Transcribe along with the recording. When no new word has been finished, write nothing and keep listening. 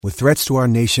With threats to our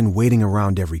nation waiting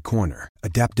around every corner,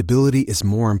 adaptability is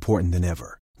more important than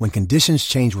ever. When conditions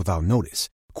change without notice,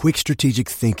 quick strategic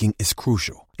thinking is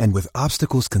crucial. And with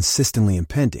obstacles consistently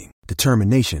impending,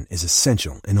 determination is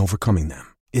essential in overcoming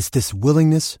them. It's this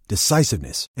willingness,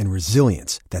 decisiveness, and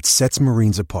resilience that sets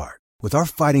Marines apart. With our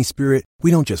fighting spirit, we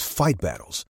don't just fight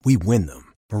battles, we win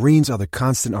them. Marines are the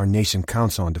constant our nation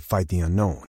counts on to fight the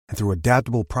unknown. And through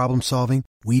adaptable problem solving,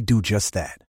 we do just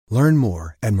that. Learn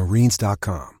more at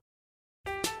marines.com.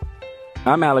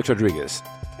 I'm Alex Rodriguez.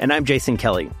 And I'm Jason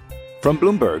Kelly. From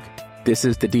Bloomberg, this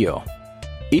is The Deal.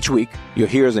 Each week, you'll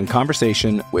hear us in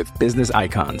conversation with business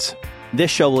icons. This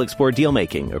show will explore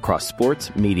deal-making across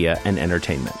sports, media, and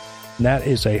entertainment. That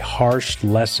is a harsh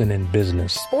lesson in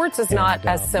business. Sports is not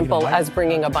as simple as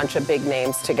bringing a bunch of big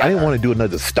names together. I didn't want to do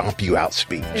another stomp you out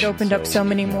speech. It opened up so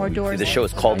many more doors. The show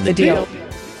is called The Deal.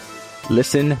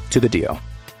 Listen to The Deal.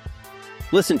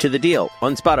 Listen to The Deal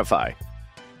on Spotify.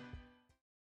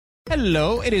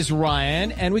 Hello, it is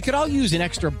Ryan, and we could all use an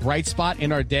extra bright spot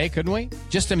in our day, couldn't we?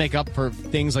 Just to make up for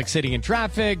things like sitting in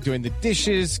traffic, doing the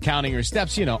dishes, counting your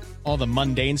steps, you know, all the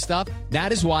mundane stuff.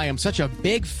 That is why I'm such a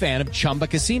big fan of Chumba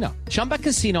Casino. Chumba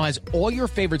Casino has all your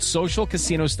favorite social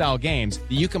casino-style games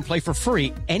that you can play for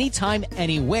free anytime,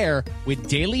 anywhere with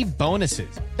daily bonuses.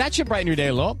 That should brighten your day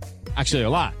a little. Actually, a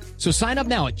lot. So sign up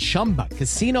now at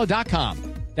ChumbaCasino.com.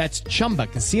 That's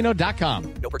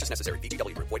ChumbaCasino.com. No purchase necessary.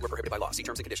 VGW Group. Void where prohibited by law. See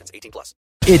terms and conditions. 18+.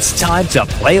 It's time to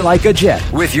play like a Jet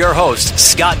with your host,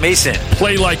 Scott Mason.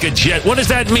 Play like a Jet. What does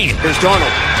that mean? Here's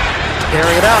Darnold.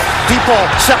 Carrying it out. Deep ball.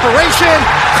 Separation.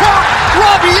 Caught.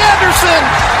 Robbie Anderson.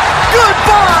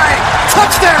 Goodbye.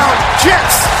 Touchdown,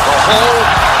 Jets. The whole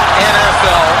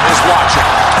NFL is watching.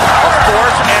 A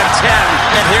 4th and 10.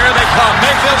 And here they come.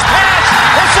 Mayfield's pass.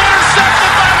 It's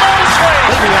intercepted by Mosley.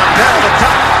 Le'Veon Bell to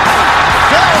top.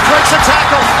 Bell breaks a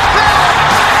tackle. Bell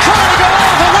trying to go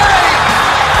all the way.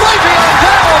 Le'Veon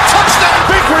Bell, touchdown.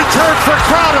 Big return for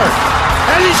Crowder.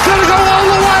 And he's going to go all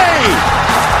the way.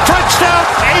 Touchdown,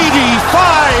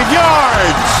 85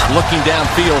 yards. Looking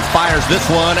downfield, fires this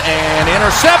one and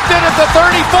intercepted at the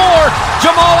 34.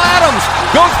 Jamal Adams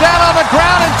goes down on the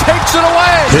ground and takes it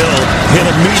away. Hill hit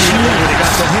immediately when he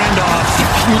got the handoff.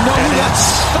 You know and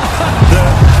that's the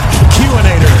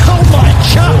Q-inator. Oh my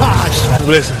gosh!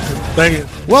 Listen, thank you.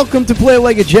 Welcome to Play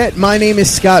Like a Jet. My name is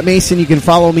Scott Mason. You can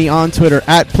follow me on Twitter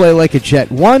at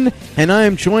PlayLikeAJet1, and I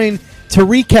am joined to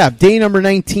recap day number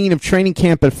 19 of training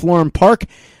camp at Florham Park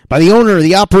by the owner,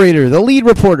 the operator, the lead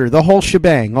reporter, the whole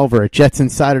shebang over at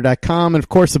JetsInsider.com. And, of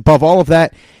course, above all of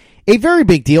that, a very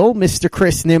big deal, Mr.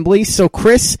 Chris Nimbley. So,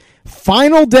 Chris,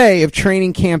 final day of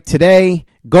training camp today.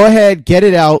 Go ahead, get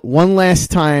it out one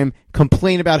last time.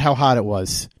 Complain about how hot it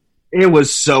was. It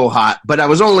was so hot, but I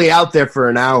was only out there for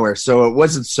an hour, so it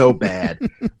wasn't so bad.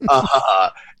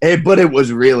 But it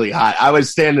was really hot. I was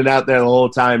standing out there the whole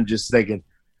time just thinking,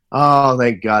 oh,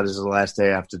 thank God this is the last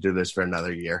day I have to do this for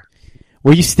another year.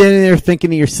 Were you standing there thinking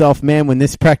to yourself, man, when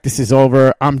this practice is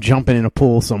over, I'm jumping in a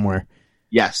pool somewhere?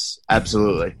 Yes,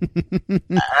 absolutely.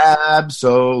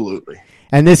 Absolutely.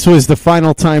 And this was the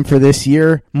final time for this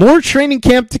year. More training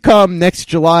camp to come next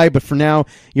July, but for now,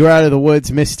 you're out of the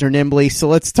woods, Mr. Nimbley. So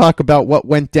let's talk about what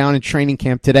went down in training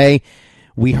camp today.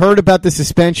 We heard about the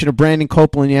suspension of Brandon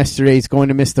Copeland yesterday. He's going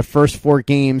to miss the first 4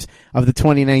 games of the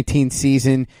 2019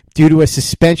 season due to a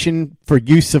suspension for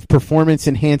use of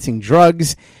performance-enhancing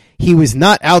drugs. He was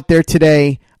not out there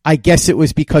today. I guess it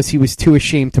was because he was too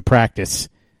ashamed to practice.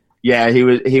 Yeah, he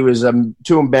was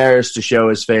too embarrassed to show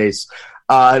his face.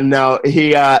 No,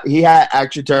 he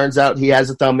actually turns out he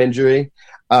has a thumb injury.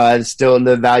 It's still in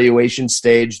the evaluation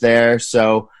stage there,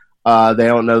 so they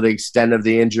don't know the extent of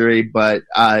the injury, but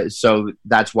so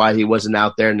that's why he wasn't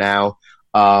out there now.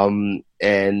 And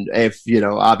if,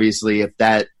 obviously if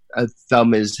that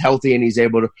thumb is healthy and he's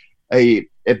able to,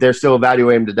 if they're still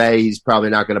evaluating him today, he's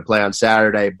probably not going to play on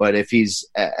Saturday. But if he's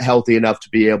healthy enough to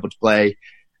be able to play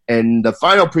in the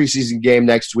final preseason game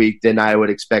next week, then I would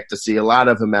expect to see a lot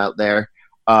of him out there.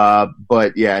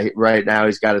 But yeah, right now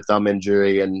he's got a thumb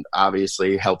injury, and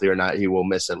obviously, healthy or not, he will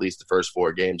miss at least the first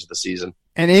 4 games of the season.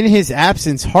 And in his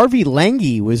absence, Harvey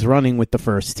Lange was running with the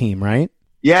first team, right?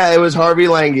 Yeah, it was Harvey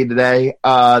Lange today.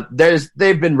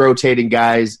 They've been rotating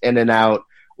guys in and out.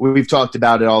 We've talked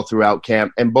about it all throughout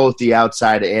camp, and both the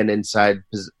outside and inside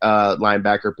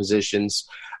linebacker positions.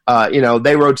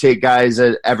 They rotate guys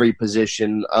at every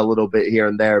position a little bit here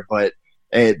and there, but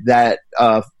that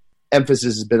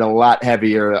emphasis has been a lot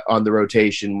heavier on the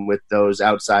rotation with those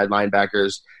outside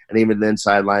linebackers and even the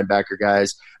inside linebacker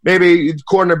guys. Maybe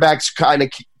cornerbacks kind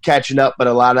of catching up, but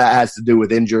a lot of that has to do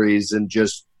with injuries and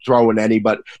just throwing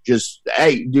anybody. Just,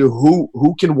 hey,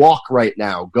 who can walk right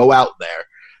now? Go out there.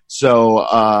 So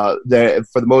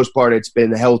for the most part, it's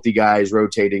been healthy guys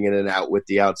rotating in and out with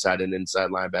the outside and inside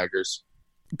linebackers.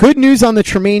 Good news on the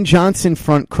Tremaine Johnson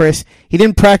front, Chris. He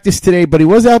didn't practice today, but he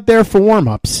was out there for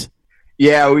warm-ups.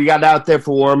 Yeah, we got out there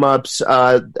for warm-ups.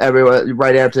 Everyone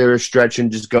right after they were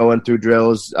stretching, just going through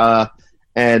drills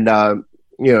and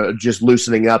just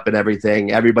loosening up and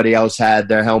everything. Everybody else had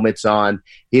their helmets on.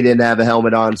 He didn't have a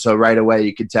helmet on, so right away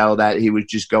you could tell that he was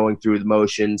just going through the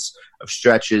motions of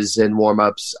stretches and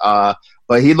warm-ups.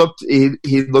 But he looked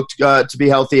to be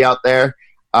healthy out there.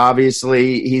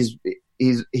 Obviously,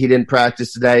 he didn't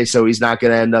practice today, so he's not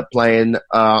going to end up playing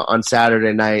on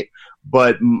Saturday night.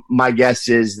 But my guess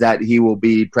is that he will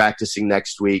be practicing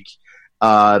next week.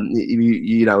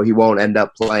 He won't end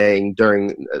up playing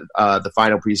during the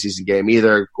final preseason game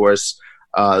either. Of course,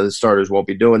 the starters won't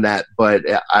be doing that, but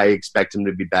I expect him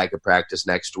to be back at practice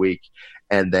next week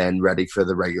and then ready for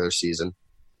the regular season.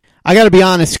 I got to be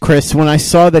honest, Chris, when I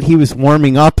saw that he was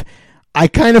warming up, I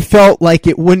kind of felt like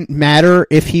it wouldn't matter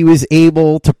if he was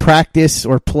able to practice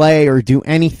or play or do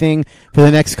anything for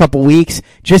the next couple weeks.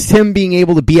 Just him being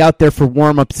able to be out there for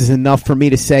warm-ups is enough for me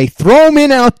to say, throw him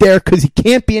in out there because he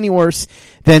can't be any worse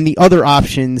than the other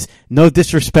options. No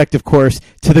disrespect, of course,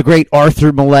 to the great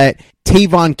Arthur Millette,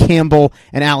 Tavon Campbell,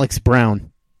 and Alex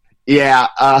Brown. Yeah,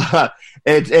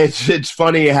 it's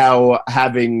funny how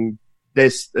having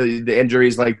the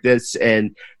injuries like this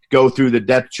and go through the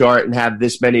depth chart and have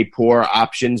this many poor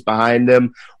options behind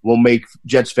them will make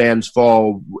Jets fans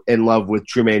fall in love with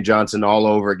Tremaine Johnson all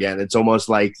over again. It's almost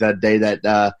like the day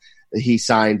that he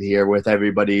signed here, with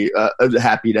everybody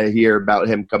happy to hear about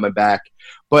him coming back.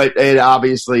 But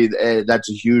obviously that's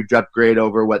a huge upgrade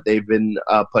over what they've been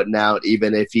putting out,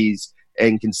 even if he's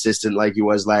inconsistent like he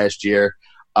was last year.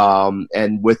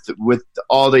 And with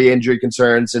all the injury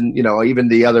concerns and, even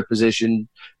the other position,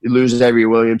 you lose Avery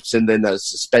Williamson, then the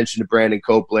suspension of Brandon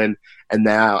Copeland, and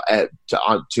now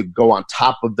to go on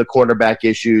top of the cornerback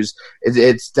issues,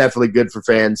 it's definitely good for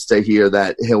fans to hear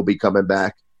that he'll be coming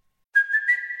back.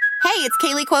 Hey, it's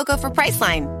Kaylee Cuoco for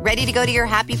Priceline. Ready to go to your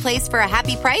happy place for a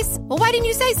happy price? Well, why didn't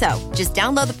you say so? Just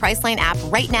download the Priceline app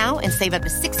right now and save up to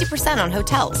 60% on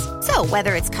hotels. So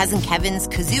whether it's Cousin Kevin's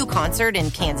Kazoo Concert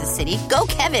in Kansas City, go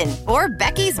Kevin, or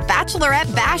Becky's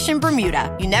Bachelorette Bash in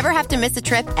Bermuda, you never have to miss a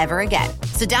trip ever again.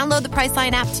 So download the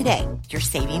Priceline app today. Your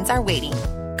savings are waiting.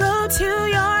 Go to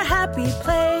your happy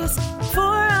place for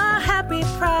a happy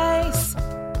price.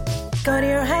 Go to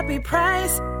your happy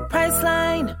price,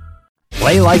 Priceline.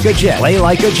 Play Like a Jet. Play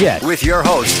Like a Jet with your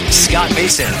host, Scott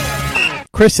Mason.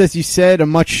 Chris, as you said, a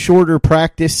much shorter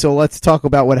practice, so let's talk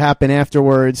about what happened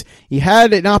afterwards. You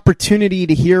had an opportunity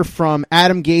to hear from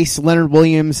Adam Gase, Leonard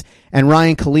Williams, and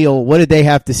Ryan Khalil. What did they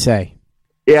have to say?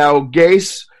 Yeah, well,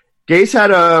 Gase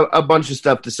had a bunch of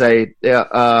stuff to say.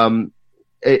 Yeah,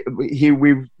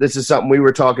 this is something we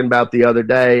were talking about the other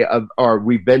day, or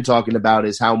we've been talking about,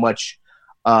 is how much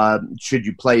should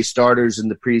you play starters in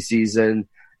the preseason.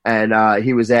 And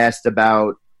he was asked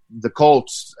about the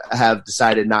Colts have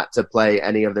decided not to play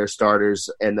any of their starters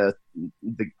in the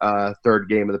third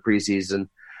game of the preseason.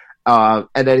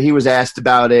 And then he was asked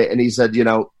about it, and he said,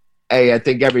 hey, I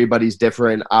think everybody's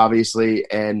different, obviously,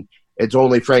 and it's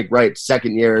only Frank Wright's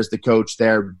second year as the coach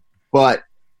there. But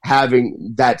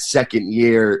having that second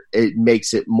year, it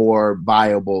makes it more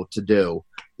viable to do.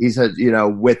 He said,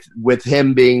 with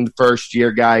him being the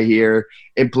first-year guy here,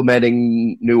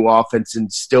 implementing new offense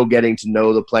and still getting to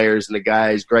know the players and the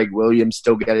guys, Greg Williams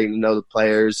still getting to know the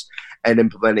players and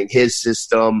implementing his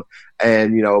system,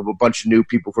 and, a bunch of new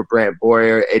people for Brant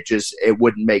Boyer, it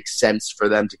wouldn't make sense for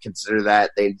them to consider that.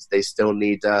 They still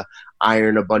need to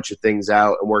iron a bunch of things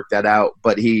out and work that out.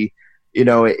 But he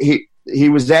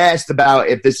was asked about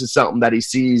if this is something that he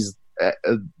sees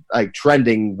like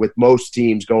trending with most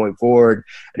teams going forward,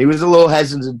 and he was a little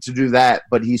hesitant to do that,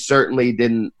 but he certainly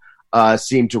didn't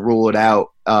seem to rule it out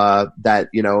that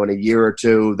in a year or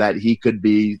two that he could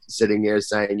be sitting here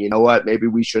saying, you know what, maybe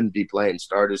we shouldn't be playing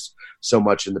starters so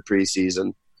much in the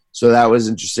preseason. So that was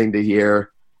interesting to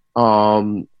hear.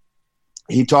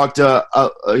 He talked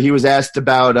he was asked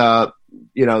about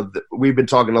we've been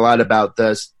talking a lot about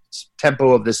the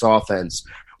tempo of this offense.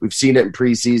 We've seen it in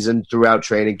preseason, throughout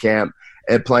training camp,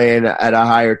 and playing at a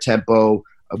higher tempo,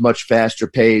 a much faster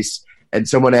pace. And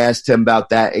someone asked him about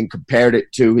that and compared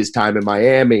it to his time in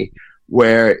Miami,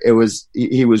 where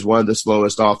he was one of the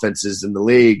slowest offenses in the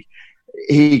league.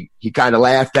 He kind of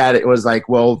laughed at it and was like,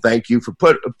 well, thank you for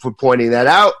pointing that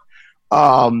out.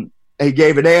 He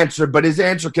gave an answer, but his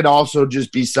answer could also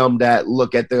just be summed at,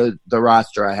 look at the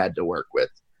roster I had to work with.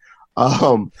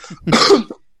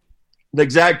 The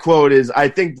exact quote is, I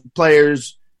think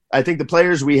the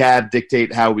players we have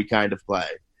dictate how we kind of play.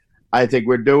 I think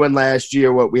we're doing last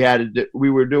year what we had to do. We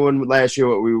were doing last year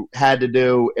what we had to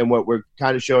do, and what we're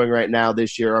kind of showing right now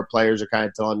this year, our players are kind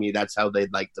of telling me that's how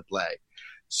they'd like to play.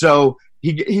 So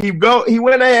he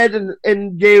went ahead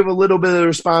and gave a little bit of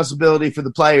responsibility for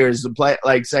the players,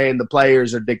 like saying the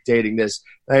players are dictating this.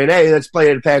 Saying, hey, let's play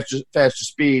at a faster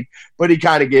speed. But he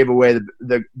kind of gave away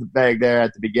the bag there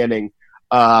at the beginning.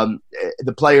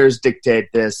 The players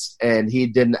dictate this, and he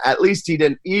didn't. At least he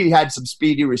didn't. He had some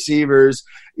speedy receivers.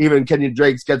 Even Kenyon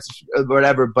Drake's got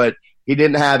whatever, but he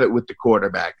didn't have it with the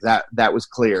quarterback. That was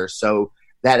clear. So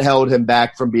that held him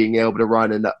back from being able to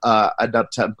run an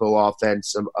up-tempo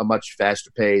offense, a much faster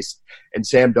pace. And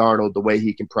Sam Darnold, the way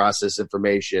he can process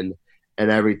information and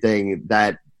everything,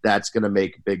 that's going to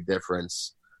make a big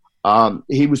difference.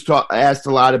 He was asked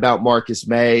a lot about Marcus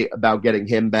May, about getting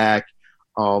him back.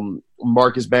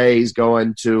 Marcus May, he's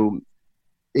going to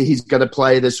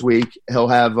play this week. He'll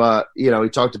have, he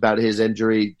talked about his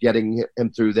injury, getting him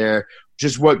through there,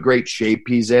 just what great shape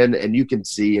he's in. And you can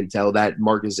see and tell that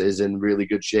Marcus is in really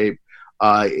good shape.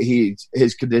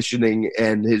 His conditioning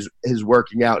and his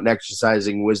working out and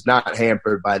exercising was not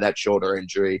hampered by that shoulder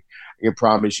injury. I can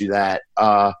promise you that.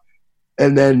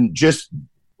 And then just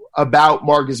about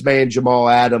Marcus May and Jamal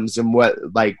Adams and what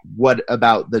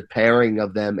about the pairing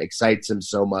of them excites him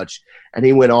so much. And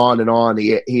he went on and on.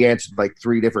 He answered like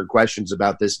 3 different questions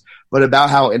about this, but about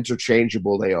how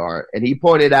interchangeable they are. And he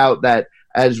pointed out that,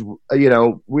 as you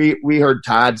know, we heard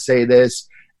Todd say this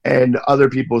and other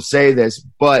people say this,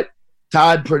 but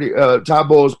Todd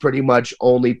Bowles pretty much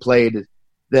only played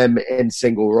them in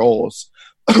single roles.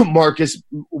 Marcus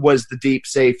was the deep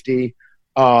safety.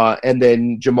 And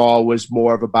then Jamal was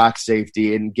more of a box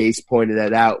safety, and Gase pointed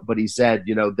that out. But he said,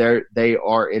 they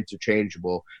are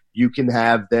interchangeable. You can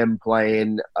have them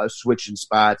playing switching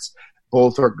spots.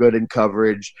 Both are good in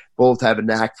coverage. Both have a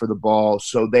knack for the ball.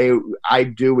 So I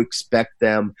do expect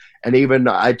them. And even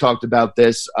I talked about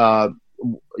this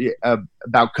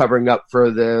about covering up for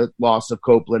the loss of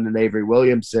Copeland and Avery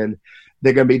Williamson.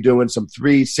 They're going to be doing some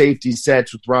 3 safety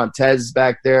sets with Rontez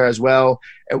back there as well.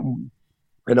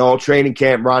 In all training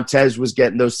camp, Rontez was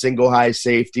getting those single high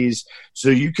safeties. So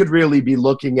you could really be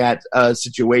looking at a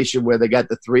situation where they got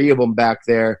the 3 of them back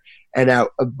there, and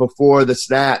out before the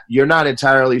snap, you're not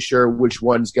entirely sure which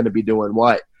one's going to be doing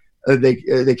what. They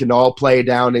can all play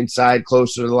down inside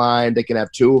closer to the line. They can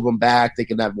have 2 of them back. They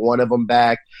can have 1 of them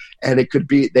back. And they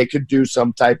could do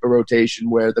some type of rotation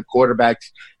where the quarterback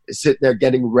is sitting there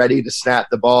getting ready to snap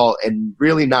the ball and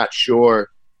really not sure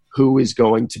who is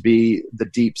going to be the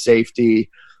deep safety,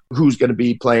 who's going to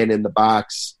be playing in the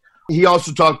box. He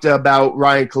also talked about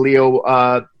Ryan Khalil,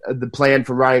 the plan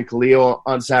for Ryan Khalil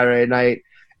on Saturday night.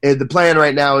 And the plan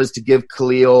right now is to give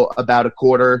Khalil about a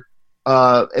quarter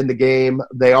in the game.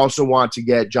 They also want to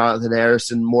get Jonathan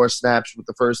Harrison more snaps with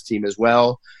the first team as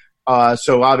well.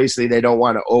 So obviously they don't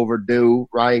want to overdo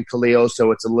Ryan Khalil,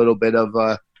 so it's a little bit of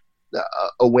a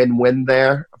win-win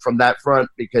there from that front,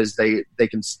 because they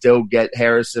can still get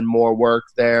Harrison more work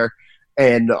there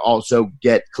and also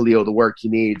get Khalil the work he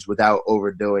needs without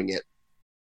overdoing it.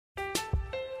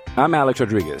 I'm Alex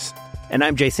Rodriguez. And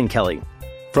I'm Jason Kelly.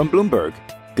 From Bloomberg,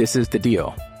 this is The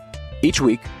Deal. Each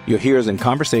week, you'll hear us in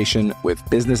conversation with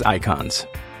business icons.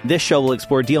 This show will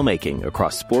explore deal-making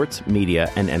across sports,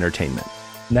 media, and entertainment.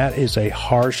 That is a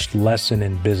harsh lesson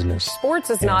in business. Sports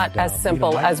is not as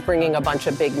simple as bringing a bunch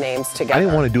of big names together. I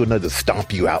didn't want to do another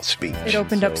stomp you out speech. It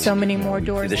opened up so many more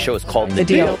doors. The show is called The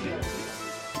Deal.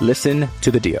 Listen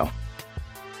to The Deal.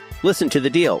 Listen to The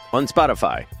Deal on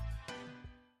Spotify.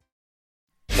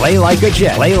 Play Like a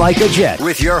Jet. Play Like a Jet.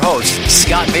 With your host,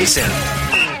 Scott Mason.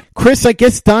 Chris, I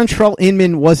guess Dontrell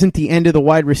Inman wasn't the end of the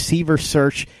wide receiver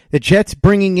search. The Jets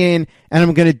bringing in, and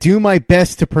I'm going to do my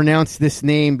best to pronounce this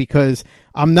name because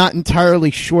I'm not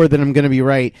entirely sure that I'm going to be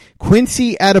right.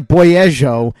 Quincy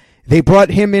Adeboyejo. They brought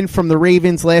him in from the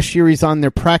Ravens last year. He's on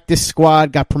their practice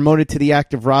squad, got promoted to the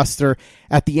active roster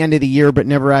at the end of the year, but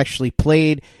never actually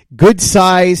played. Good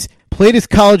size, played his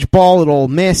college ball at Ole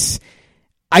Miss.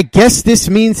 I guess this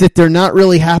means that they're not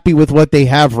really happy with what they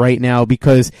have right now,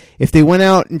 because if they went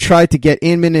out and tried to get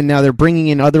Inman and now they're bringing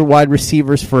in other wide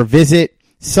receivers for a visit,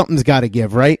 something's got to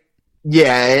give, right?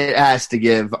 Yeah, it has to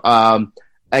give.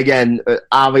 Again,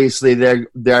 obviously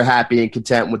they're happy and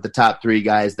content with the top 3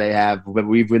 guys they have, but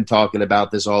we've been talking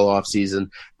about this all off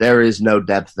season. There is no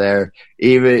depth there.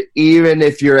 Even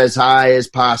if you're as high as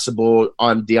possible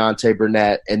on Deontay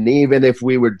Burnett, and even if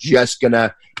we were just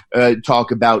gonna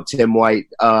talk about Tim White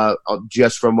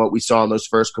just from what we saw in those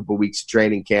first couple of weeks of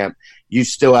training camp, you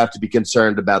still have to be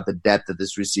concerned about the depth of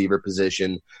this receiver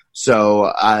position.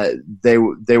 So they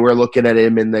were looking at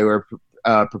him, and they were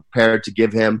prepared to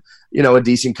give him, a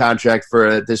decent contract for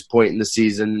at this point in the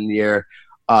season and year.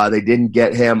 They didn't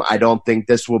get him. I don't think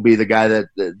this will be the guy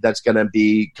that's going to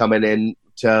be coming in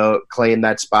to claim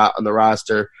that spot on the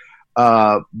roster.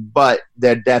 But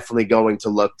they're definitely going to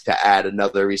look to add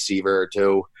another receiver or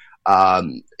two.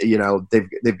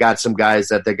 They've got some guys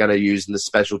that they're going to use in the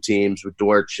special teams with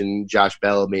Dortch and Josh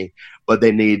Bellamy, but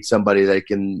they need somebody they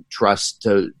can trust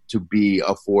to be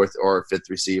a fourth or a fifth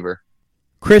receiver.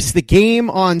 Chris, the game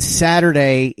on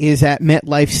Saturday is at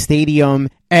MetLife Stadium,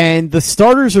 and the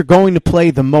starters are going to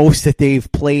play the most that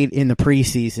they've played in the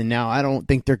preseason. Now, I don't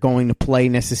think they're going to play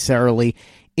necessarily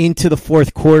into the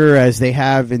fourth quarter as they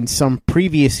have in some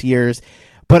previous years,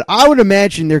 but I would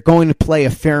imagine they're going to play a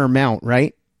fair amount,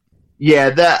 right?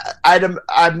 Yeah,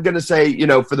 I'm going to say,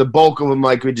 for the bulk of them,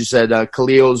 like we just said,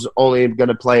 Khalil's only going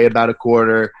to play about a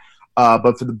quarter,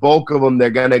 but for the bulk of them, they're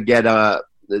going to get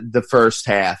the first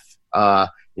half.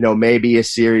 Maybe a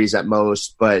series at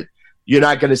most, but you're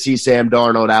not going to see Sam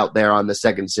Darnold out there on the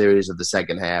second series of the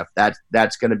second half.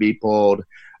 That's going to be pulled.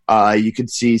 You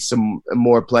could see some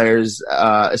more players,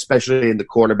 especially in the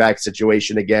cornerback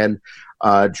situation again.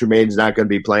 Tremaine's not going to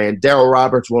be playing. Darryl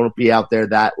Roberts won't be out there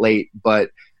that late, but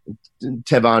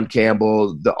Tevon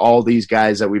Campbell, all these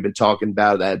guys that we've been talking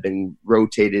about that have been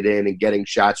rotated in and getting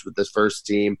shots with this first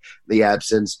team, the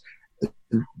absence,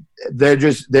 they're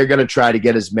going to try to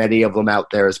get as many of them out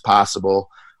there as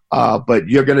possible. But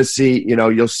you're going to see,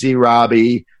 you'll see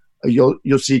Robbie,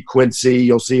 you'll see Quincy,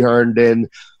 you'll see Herndon,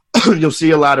 you'll see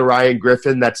a lot of Ryan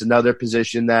Griffin. That's another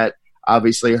position that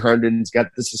obviously Herndon's got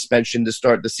the suspension to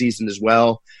start the season as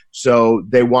well. So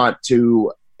they want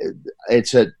to,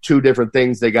 it's two different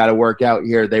things they got to work out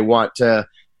here. They want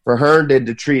for Herndon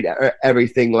to treat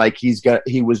everything like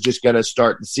he was just going to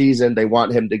start the season. They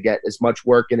want him to get as much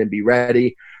work in and be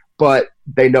ready, but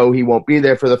they know he won't be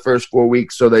there for the first 4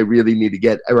 weeks, so they really need to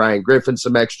get Ryan Griffin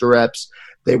some extra reps.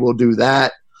 They will do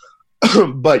that,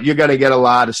 but you're going to get a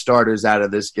lot of starters out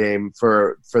of this game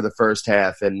for the first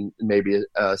half and maybe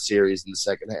a series in the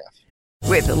second half.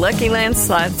 With the Lucky Land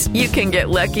Slots, you can get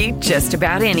lucky just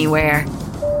about anywhere.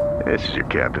 This is your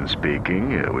captain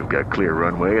speaking. We've got clear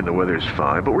runway and the weather's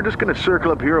fine, but we're just going to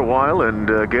circle up here a while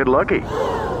and get lucky.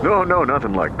 No,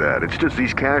 nothing like that. It's just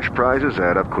these cash prizes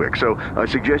add up quick. So I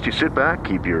suggest you sit back,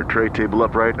 keep your tray table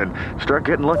upright, and start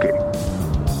getting lucky.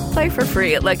 Play for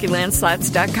free at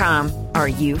LuckyLandSlots.com. Are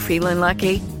you feeling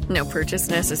lucky? No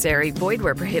purchase necessary. Void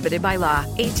where prohibited by law.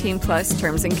 18+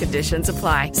 terms and conditions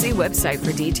apply. See website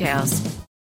for details.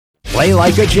 Play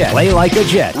like a Jet. Play like a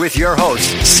Jet. With your host,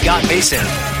 Scott Mason.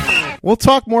 We'll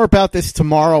talk more about this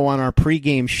tomorrow on our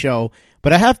pregame show,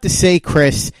 but I have to say,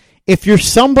 Chris, if you're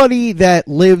somebody that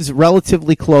lives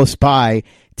relatively close by,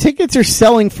 tickets are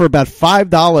selling for about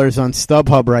 $5 on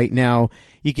StubHub right now.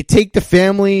 You could take the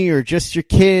family or just your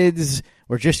kids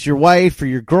or just your wife or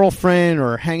your girlfriend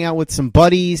or hang out with some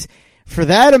buddies. For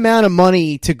that amount of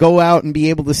money to go out and be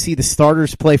able to see the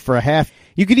starters play for a half,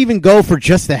 you could even go for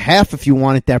just a half if you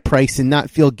want at that price and not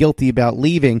feel guilty about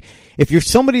leaving. If you're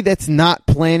somebody that's not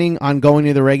planning on going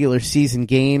to the regular season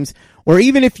games, or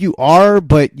even if you are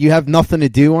but you have nothing to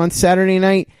do on Saturday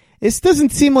night, this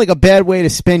doesn't seem like a bad way to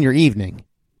spend your evening.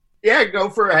 Yeah, go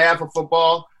for a half of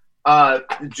football.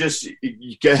 Just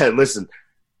go ahead, listen.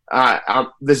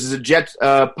 This is a Jets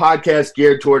podcast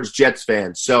geared towards Jets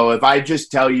fans. So if I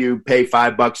just tell you pay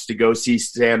 $5 to go see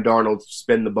Sam Darnold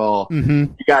spin the ball,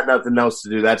 you got nothing else to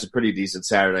do. That's a pretty decent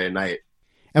Saturday night.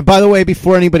 And by the way,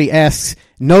 before anybody asks,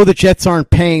 no, the Jets aren't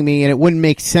paying me, and it wouldn't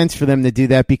make sense for them to do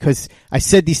that because I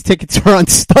said these tickets are on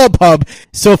StubHub.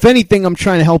 So if anything, I'm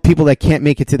trying to help people that can't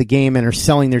make it to the game and are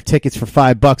selling their tickets for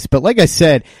 $5. But like I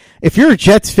said, if you're a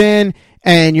Jets fan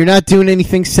and you're not doing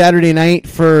anything Saturday night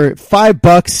for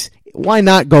 $5, why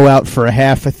not go out for a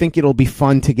half? I think it'll be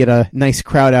fun to get a nice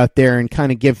crowd out there and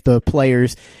kind of give the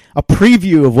players a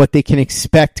preview of what they can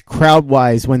expect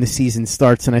crowd-wise when the season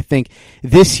starts. And I think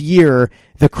this year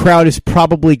the crowd is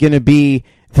probably going to be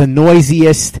the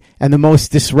noisiest and the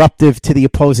most disruptive to the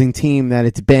opposing team that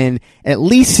it's been at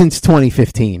least since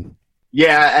 2015.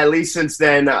 Yeah, at least since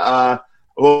then.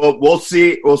 We'll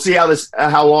see. We'll see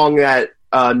how long that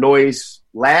noise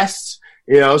lasts.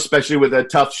 Especially with a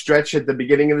tough stretch at the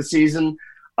beginning of the season.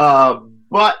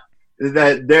 But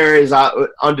there is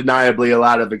undeniably a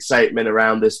lot of excitement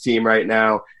around this team right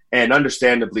now, and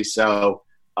understandably so.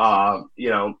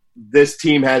 This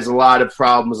team has a lot of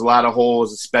problems, a lot of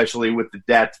holes, especially with the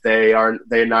depth.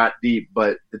 They're not deep,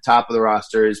 but the top of the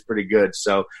roster is pretty good.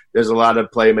 So there's a lot of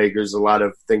playmakers, a lot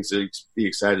of things to be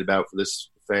excited about for this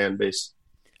fan base.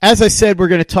 as I said, we're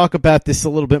going to talk about this a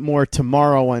little bit more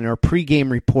tomorrow on our pregame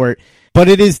report, but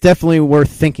it is definitely worth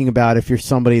thinking about if you're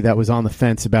somebody that was on the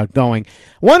fence about going.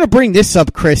 I want to bring this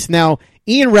up, Chris. Now,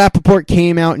 Ian Rappaport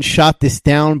came out and shot this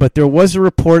down, but there was a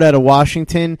report out of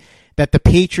Washington that the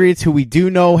Patriots, who we do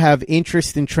know have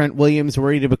interest in Trent Williams,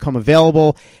 ready to become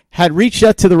available, had reached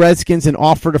out to the Redskins and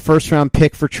offered a first-round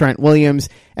pick for Trent Williams,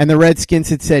 and the Redskins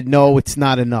had said, no, it's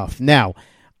not enough. Now,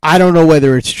 I don't know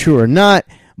whether it's true or not,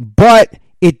 but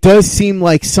it does seem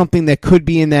like something that could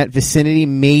be in that vicinity.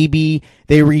 Maybe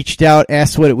they reached out,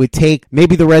 asked what it would take.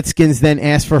 Maybe the Redskins then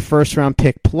asked for a first-round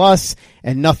pick plus,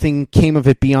 and nothing came of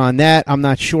it beyond that. I'm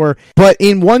not sure. But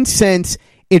in one sense,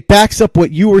 it backs up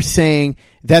what you were saying,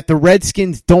 that the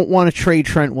Redskins don't want to trade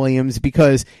Trent Williams,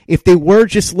 because if they were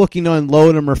just looking to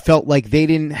unload him or felt like they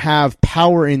didn't have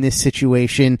power in this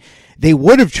situation, they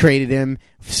would have traded him,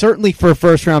 certainly for a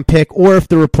first-round pick, or if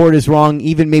the report is wrong,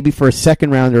 even maybe for a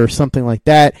second-rounder or something like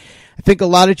that. I think a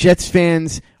lot of Jets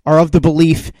fans are of the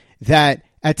belief that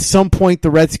at some point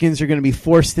the Redskins are going to be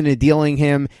forced into dealing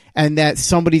him, and that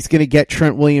somebody's going to get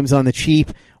Trent Williams on the cheap.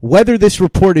 Whether this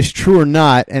report is true or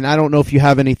not, and I don't know if you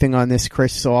have anything on this,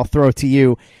 Chris, so I'll throw it to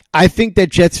you. I think that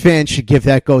Jets fans should give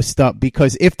that ghost up,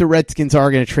 because if the Redskins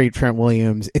are going to trade Trent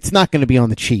Williams, it's not going to be on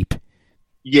the cheap.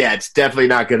 Yeah, it's definitely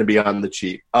not going to be on the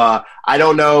cheap. I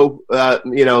don't know,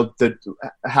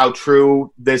 how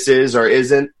true this is or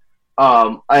isn't.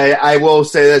 I will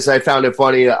say this. I found it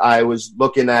funny. I was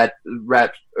looking at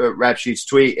Rap Sheet's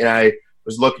tweet, and I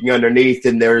was looking underneath,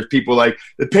 and there was people like,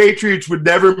 the Patriots would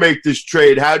never make this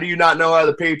trade. How do you not know how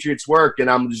the Patriots work? And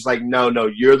I'm just like, no,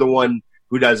 you're the one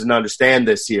who doesn't understand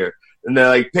this here. And they're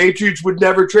like, Patriots would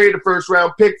never trade a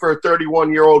first-round pick for a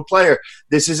 31-year-old player.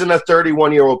 This isn't a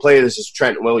 31-year-old player. This is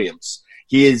Trent Williams.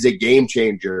 He is a game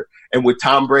changer. And with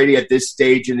Tom Brady at this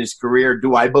stage in his career,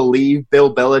 do I believe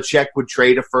Bill Belichick would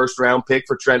trade a first-round pick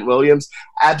for Trent Williams?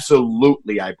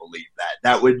 Absolutely, I believe that.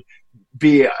 That would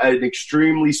be an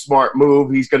extremely smart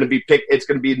move. He's going to be picked. It's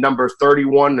going to be number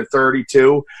 31 to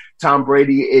 32. Tom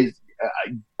Brady is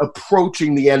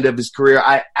approaching the end of his career.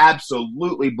 I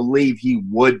absolutely believe he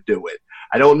would do it.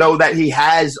 I don't know that he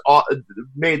has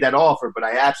made that offer, but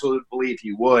I absolutely believe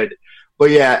he would.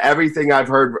 But yeah, everything I've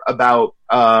heard about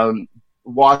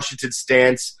Washington's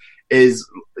stance is,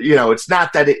 it's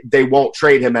not that they won't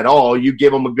trade him at all. You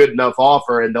give them a good enough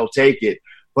offer and they'll take it.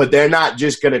 But they're not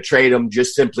just going to trade him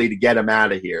just simply to get him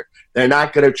out of here. They're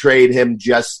not going to trade him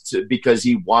just because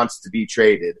he wants to be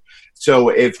traded. So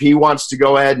if he wants to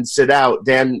go ahead and sit out,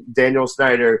 Daniel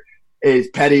Snyder is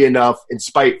petty enough and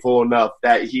spiteful enough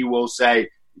that he will say,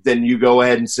 then you go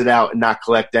ahead and sit out and not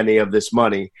collect any of this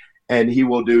money. And he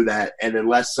will do that. And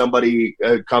unless somebody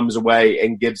comes away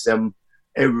and gives him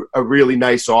a really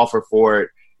nice offer for it,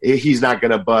 he's not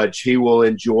going to budge. He will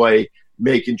enjoy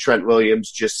making Trent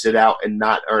Williams just sit out and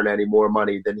not earn any more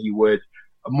money than he would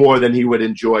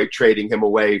enjoy trading him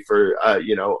away for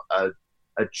a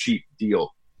cheap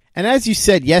deal. And as you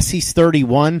said, yes, he's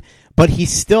 31, but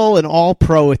he's still an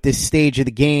all-pro at this stage of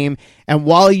the game. And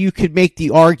while you could make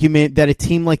the argument that a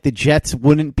team like the Jets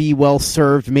wouldn't be well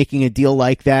served making a deal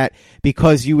like that,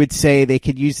 because you would say they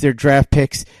could use their draft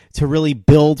picks to really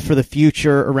build for the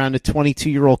future around a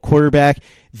 22-year-old quarterback,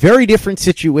 very different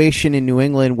situation in New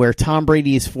England, where Tom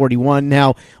Brady is 41.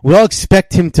 Now, we all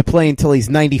expect him to play until he's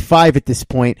 95 at this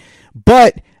point,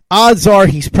 but odds are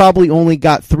he's probably only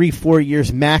got 3-4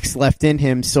 years max left in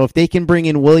him. So if they can bring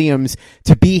in Williams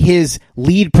to be his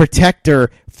lead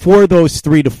protector for those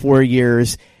 3 to 4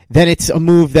 years, then it's a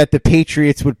move that the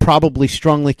Patriots would probably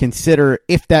strongly consider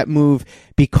if that move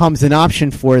becomes an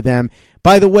option for them.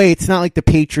 By the way, it's not like the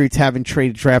Patriots haven't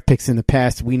traded draft picks in the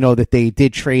past. We know that they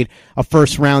did trade a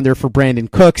first-rounder for Brandon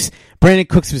Cooks. Brandon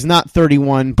Cooks was not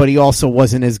 31, but he also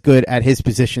wasn't as good at his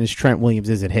position as Trent Williams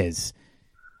is at his.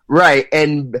 Right,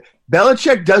 and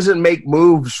Belichick doesn't make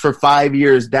moves for 5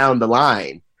 years down the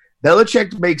line.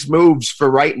 Belichick makes moves for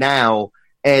right now,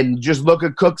 and just look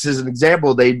at Cooks as an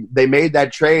example. They made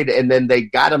that trade, and then they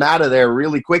got him out of there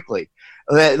really quickly.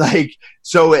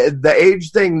 So the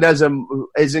age thing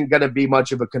isn't going to be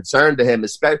much of a concern to him.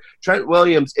 Trent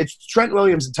Williams, it's Trent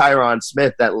Williams and Tyron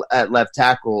Smith at left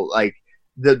tackle.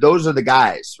 Those are the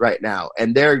guys right now,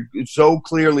 and they're so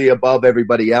clearly above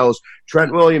everybody else.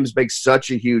 Trent Williams makes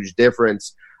such a huge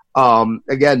difference.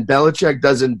 Again, Belichick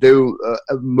doesn't do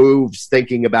moves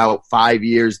thinking about 5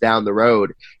 years down the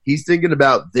road. He's thinking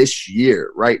about this year,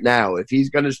 right now. If he's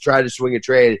going to try to swing a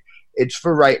trade, it's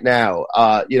for right now.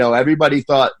 Everybody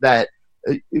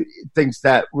thinks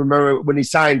that, remember when he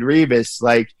signed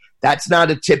Revis, that's not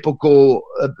a typical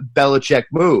Belichick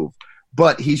move.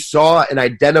 but he saw and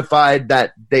identified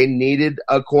that they needed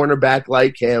a cornerback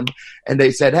like him, and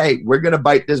they said, hey, we're going to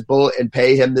bite this bullet and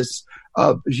pay him this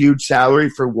huge salary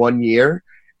for 1 year,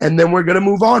 and then we're going to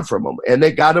move on from him. And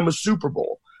they got him a Super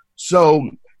Bowl. So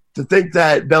to think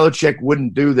that Belichick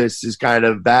wouldn't do this is kind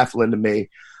of baffling to me.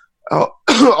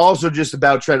 Also, just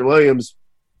about Trent Williams,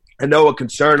 I know a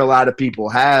concern a lot of people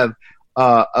have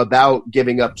about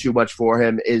giving up too much for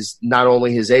him is not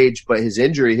only his age, but his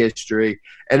injury history.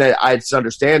 And it's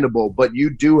understandable, but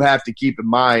you do have to keep in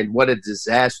mind what a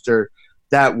disaster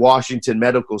that Washington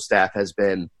medical staff has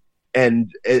been.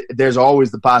 And there's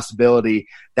always the possibility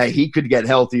that he could get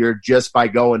healthier just by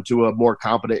going to a more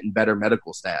competent and better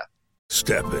medical staff.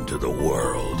 Step into the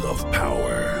world of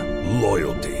power,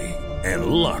 loyalty, and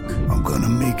luck. I'm going to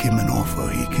make him an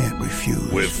offer he can't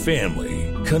refuse. With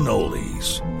family,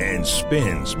 cannolis, and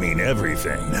spins mean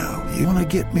everything. Now, you want to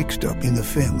get mixed up in the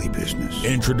family business.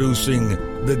 Introducing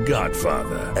The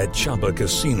Godfather at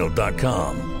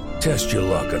ChumbaCasino.com. Test your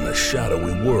luck in the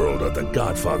shadowy world of The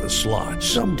Godfather slot.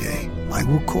 Someday, I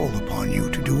will call upon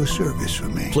you to do a service for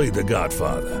me. Play The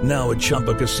Godfather, now at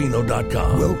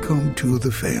ChumbaCasino.com. Welcome to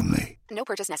the family. No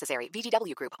purchase necessary.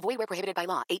 VGW Group. Void where prohibited by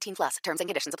law. 18+. Terms and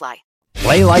conditions apply.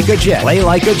 Play like a Jet. Play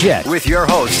like a Jet. With your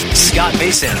host, Scott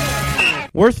Mason.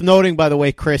 Worth noting, by the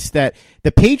way, Chris, that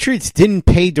the Patriots didn't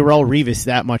pay Darrelle Revis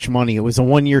that much money. It was a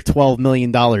 1-year, $12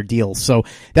 million deal. So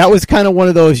that was kind of one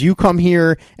of those, you come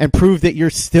here and prove that you're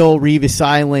still Revis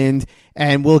Island,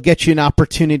 and we'll get you an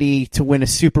opportunity to win a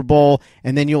Super Bowl,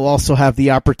 and then you'll also have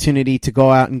the opportunity to go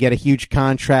out and get a huge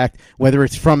contract, whether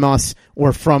it's from us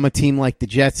or from a team like the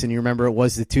Jets. And you remember it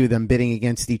was the two of them bidding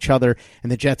against each other,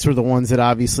 and the Jets were the ones that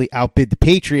obviously outbid the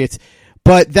Patriots.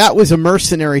 But that was a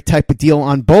mercenary type of deal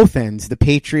on both ends, the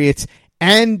Patriots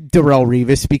and Darrelle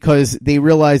Revis, because they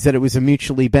realized that it was a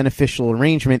mutually beneficial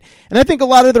arrangement. And I think a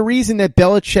lot of the reason that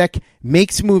Belichick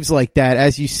makes moves like that,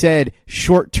 as you said,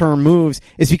 short-term moves,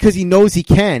 is because he knows he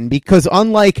can. Because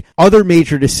unlike other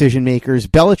major decision makers,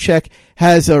 Belichick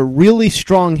has a really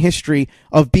strong history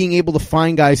of being able to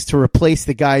find guys to replace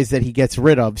the guys that he gets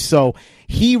rid of. So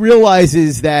he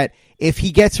realizes that if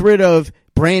he gets rid of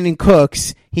Brandon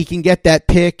Cooks, he can get that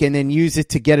pick and then use it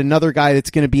to get another guy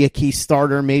that's going to be a key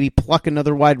starter, maybe pluck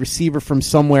another wide receiver from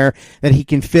somewhere that he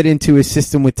can fit into his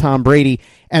system with Tom Brady,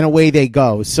 and away they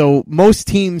go. So most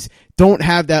teams don't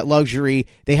have that luxury.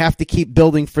 They have to keep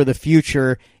building for the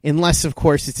future, unless, of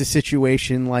course, it's a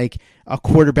situation like a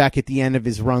quarterback at the end of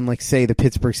his run, like, say, the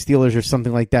Pittsburgh Steelers or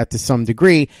something like that to some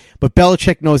degree. But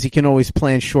Belichick knows he can always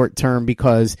plan short-term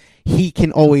because he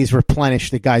can always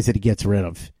replenish the guys that he gets rid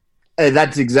of.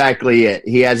 That's exactly it.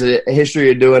 He has a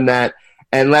history of doing that.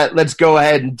 And let's go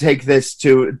ahead and take this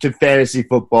to fantasy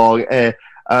football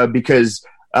because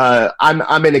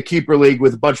I'm in a keeper league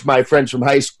with a bunch of my friends from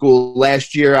high school.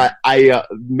 Last year, I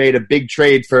made a big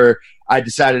trade I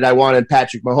decided I wanted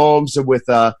Patrick Mahomes with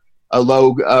a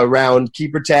low round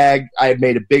keeper tag. I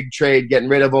made a big trade getting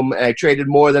rid of him, and I traded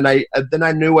more than I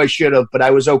knew I should have, but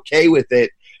I was okay with it,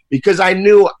 because I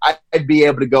knew I'd be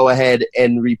able to go ahead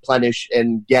and replenish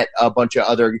and get a bunch of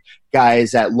other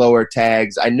guys at lower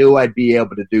tags. I knew I'd be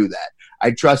able to do that.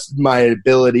 I trusted my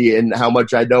ability and how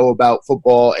much I know about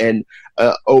football and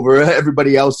over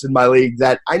everybody else in my league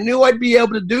that I knew I'd be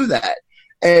able to do that.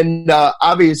 And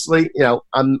obviously,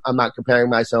 I'm not comparing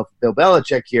myself to Bill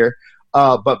Belichick here,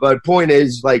 but my point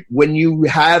is, like, when you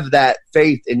have that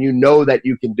faith and you know that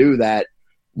you can do that,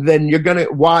 then you're going to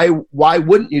 – why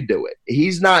wouldn't you do it?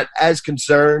 He's not as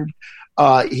concerned.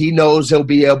 He knows he'll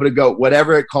be able to go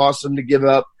whatever it costs him to give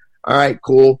up. All right,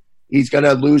 cool. He's going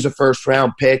to lose a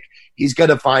first-round pick. He's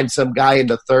going to find some guy in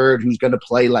the third who's going to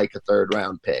play like a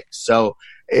third-round pick. So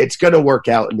it's going to work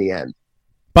out in the end.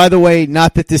 By the way,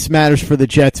 not that this matters for the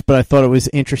Jets, but I thought it was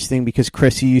interesting because,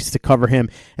 Chris, you used to cover him,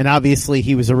 and obviously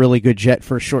he was a really good Jet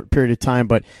for a short period of time,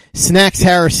 but Snacks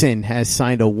Harrison has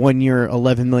signed a 1-year,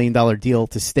 $11 million deal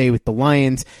to stay with the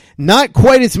Lions. Not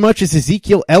quite as much as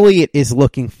Ezekiel Elliott is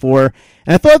looking for.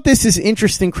 And I thought this is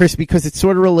interesting, Chris, because it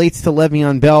sort of relates to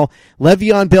Le'Veon Bell.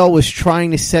 Le'Veon Bell was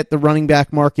trying to set the running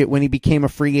back market when he became a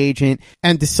free agent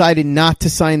and decided not to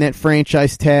sign that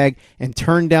franchise tag and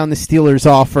turned down the Steelers'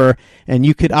 offer. And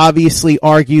you could obviously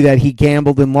argue that he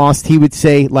gambled and lost. He would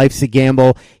say life's a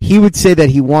gamble. He would say that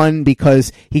he won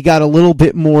because he got a little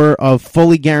bit more of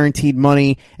fully guaranteed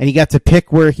money and he got to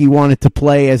pick where he wanted to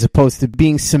play as opposed to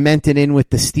being cemented in with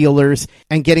the Steelers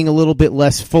and getting a little bit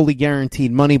less fully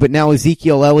guaranteed money. But now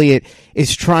Ezekiel Elliott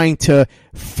is trying to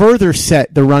further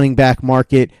set the running back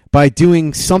market by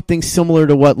doing something similar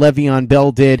to what Le'Veon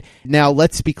Bell did. Now,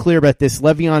 let's be clear about this.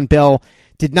 Le'Veon Bell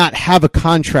did not have a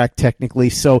contract technically,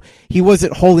 so he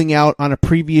wasn't holding out on a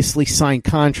previously signed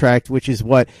contract, which is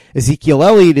what Ezekiel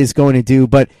Elliott is going to do.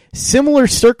 But similar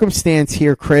circumstance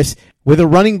here, Chris, with a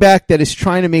running back that is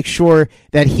trying to make sure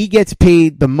that he gets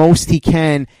paid the most he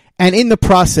can, and in the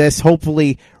process,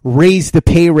 hopefully raise the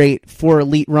pay rate for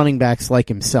elite running backs like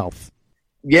himself.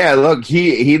 Yeah, look,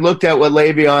 he looked at what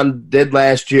Le'Veon did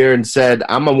last year and said,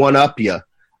 I'm going to one-up you.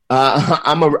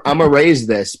 I'm a raise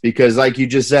this, because like you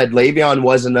just said, Le'Veon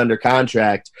wasn't under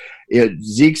contract.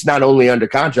 Zeke's not only under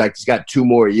contract, he's got 2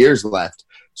 more years left.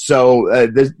 So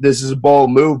this is a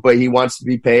bold move, but he wants to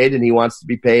be paid, and he wants to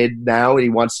be paid now, and he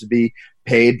wants to be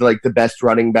paid like the best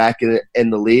running back in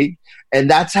the league. And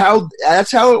that's how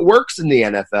it works in the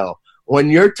NFL. When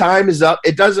your time is up,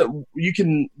 it doesn't. We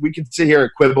can sit here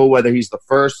and quibble whether he's the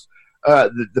first,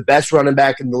 the best running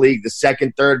back in the league, the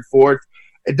second, third, fourth.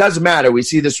 It doesn't matter. We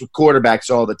see this with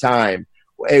quarterbacks all the time.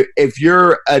 If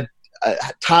you're a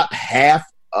top half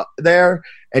there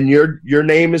and your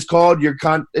name is called,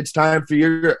 it's time for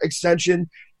your extension,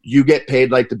 you get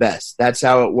paid like the best. That's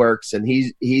how it works, and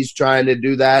he's trying to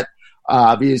do that.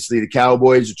 Obviously, the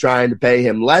Cowboys are trying to pay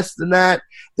him less than that.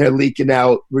 They're leaking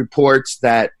out reports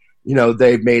that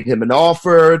they've made him an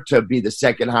offer to be the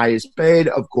second highest paid.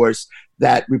 Of course,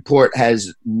 that report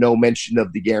has no mention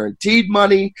of the guaranteed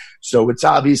money, so it's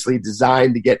obviously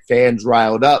designed to get fans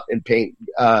riled up and paint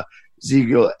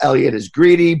Ezekiel Elliott as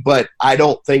greedy, but I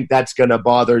don't think that's going to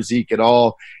bother Zeke at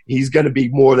all. He's going to be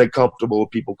more than comfortable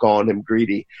with people calling him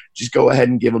greedy. Just go ahead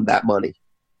and give him that money.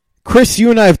 Chris, you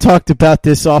and I have talked about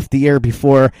this off the air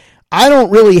before. I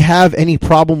don't really have any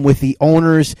problem with the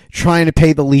owners trying to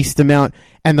pay the least amount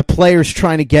and the players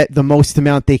trying to get the most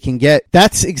amount they can get.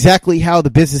 That's exactly how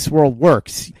the business world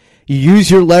works. You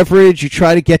use your leverage, you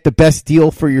try to get the best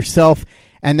deal for yourself,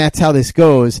 and that's how this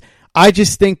goes. I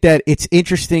just think that it's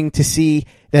interesting to see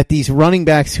that these running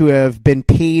backs who have been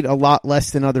paid a lot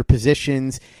less than other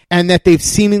positions and that they've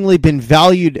seemingly been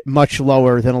valued much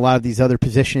lower than a lot of these other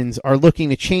positions are looking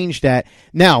to change that.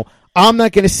 Now, I'm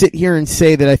not going to sit here and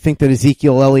say that I think that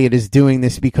Ezekiel Elliott is doing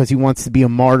this because he wants to be a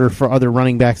martyr for other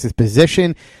running backs'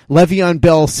 position. Le'Veon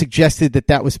Bell suggested that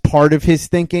that was part of his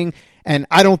thinking, and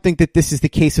I don't think that this is the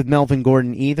case with Melvin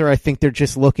Gordon either. I think they're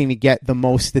just looking to get the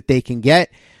most that they can get.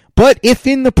 But if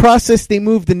in the process they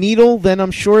move the needle, then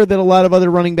I'm sure that a lot of other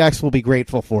running backs will be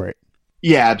grateful for it.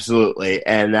 Yeah, absolutely.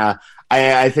 And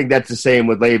I think that's the same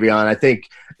with Le'Veon. I think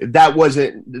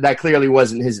that clearly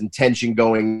wasn't his intention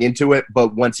going into it,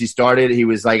 but once he started, he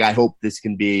was like, I hope this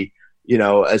can be,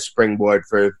 a springboard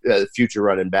for future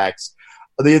running backs.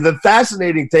 The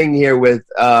fascinating thing here with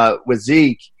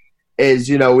Zeke is,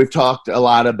 we've talked a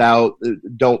lot about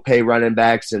don't pay running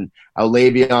backs and how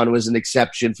Le'Veon was an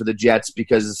exception for the Jets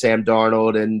because of Sam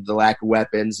Darnold and the lack of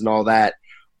weapons and all that.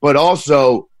 But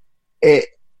also,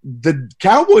 the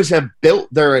Cowboys have built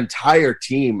their entire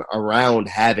team around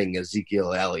having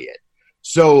Ezekiel Elliott.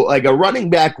 So, like, a running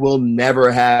back will never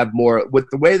have more – with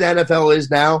the way the NFL is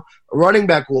now, a running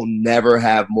back will never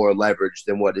have more leverage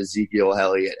than what Ezekiel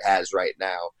Elliott has right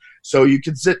now. So you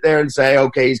can sit there and say,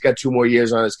 okay, he's got 2 more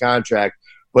years on his contract.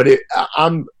 But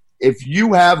if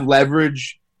you have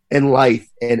leverage in life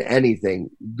and anything,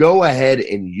 go ahead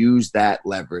and use that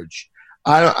leverage.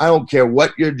 I don't care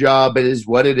what your job is,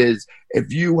 what it is.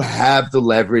 If you have the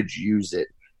leverage, use it.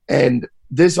 And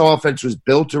this offense was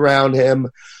built around him.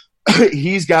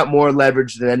 He's got more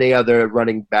leverage than any other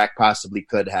running back possibly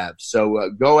could have. So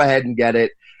go ahead and get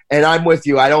it. And I'm with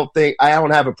you. I don't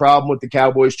have a problem with the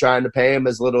Cowboys trying to pay him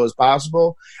as little as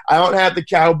possible. I don't have the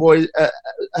Cowboys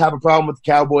have a problem with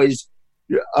the Cowboys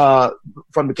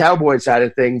from the Cowboys side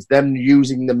of things, them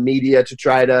using the media to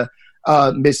try to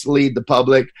mislead the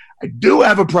public. I do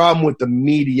have a problem with the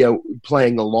media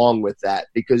playing along with that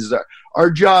because our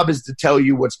job is to tell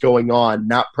you what's going on,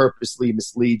 not purposely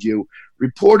mislead you.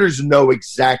 Reporters know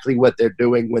exactly what they're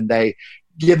doing when they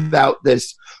give out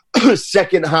this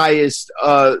second highest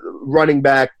running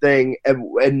back thing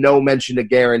and no mention of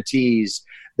guarantees.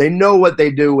 They know what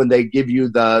they do when they give you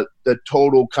the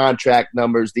total contract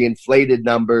numbers, the inflated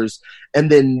numbers, and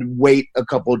then wait a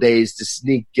couple days to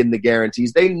sneak in the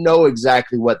guarantees. They know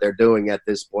exactly what they're doing at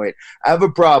this point. I have a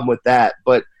problem with that,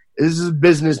 but this is a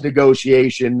business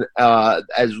negotiation.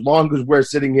 As long as we're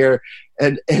sitting here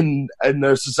and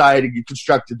their society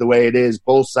constructed the way it is,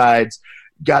 both sides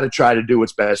got to try to do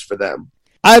what's best for them.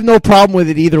 I have no problem with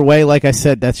it either way. Like I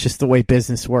said, that's just the way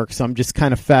business works. I'm just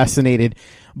kind of fascinated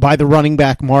by the running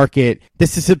back market.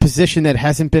 This is a position that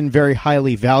hasn't been very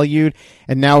highly valued,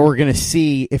 and now we're going to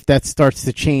see if that starts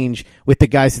to change with the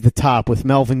guys at the top, with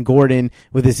Melvin Gordon,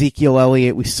 with Ezekiel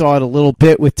Elliott. We saw it a little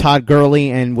bit with Todd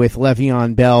Gurley and with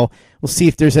Le'Veon Bell. We'll see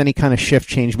if there's any kind of shift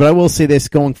change. But I will say this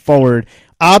going forward,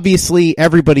 obviously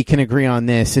everybody can agree on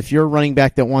this. If you're a running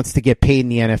back that wants to get paid in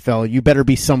the NFL, you better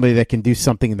be somebody that can do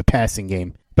something in the passing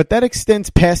game. But that extends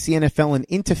past the NFL and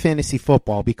into fantasy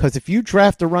football, because if you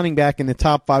draft a running back in the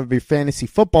top 5 of your fantasy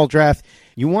football draft,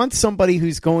 you want somebody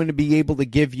who's going to be able to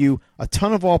give you a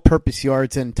ton of all-purpose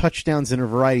yards and touchdowns in a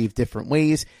variety of different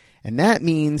ways. And that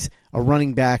means a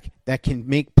running back that can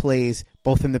make plays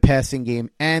both in the passing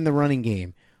game and the running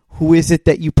game. Who is it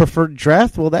that you prefer to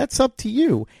draft? Well, that's up to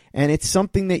you. And it's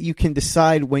something that you can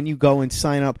decide when you go and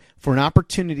sign up for an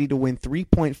opportunity to win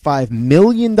 $3.5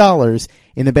 million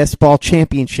in the Best Ball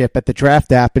Championship at the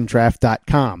Draft app and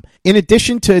draft.com. In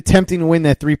addition to attempting to win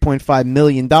that $3.5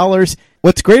 million,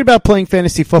 what's great about playing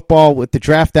fantasy football with the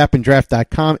Draft app and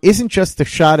draft.com isn't just the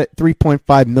shot at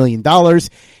 $3.5 million.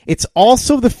 It's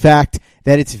also the fact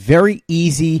that it's very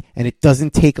easy and it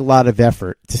doesn't take a lot of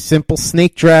effort. It's a simple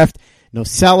snake draft. No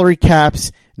salary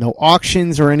caps, no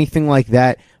auctions or anything like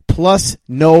that, plus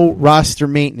no roster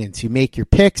maintenance. You make your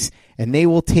picks, and they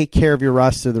will take care of your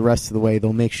roster the rest of the way.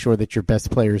 They'll make sure that your best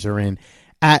players are in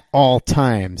at all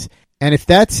times. And if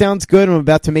that sounds good, I'm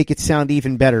about to make it sound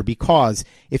even better, because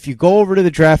if you go over to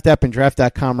the Draft app and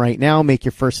draft.com right now, make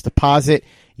your first deposit,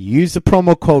 use the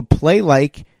promo code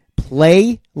PLAYLIKE,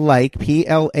 PLAYLIKE,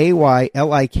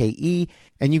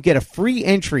 and you get a free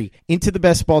entry into the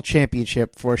Best Ball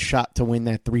Championship for a shot to win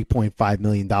that $3.5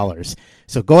 million.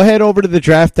 So go ahead over to the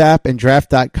Draft app and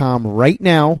draft.com right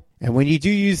now. And when you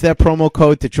do use that promo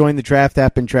code to join the Draft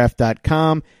app and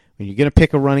draft.com, when you're going to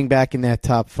pick a running back in that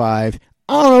top 5,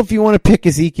 I don't know if you want to pick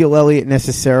Ezekiel Elliott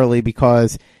necessarily,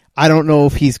 because I don't know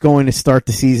if he's going to start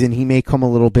the season. He may come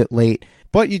a little bit late.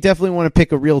 But you definitely want to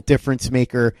pick a real difference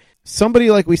maker.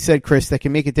 Somebody, like we said, Chris, that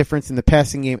can make a difference in the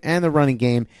passing game and the running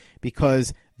game,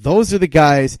 because those are the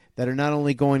guys that are not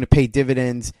only going to pay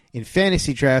dividends in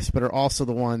fantasy drafts, but are also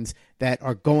the ones that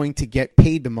are going to get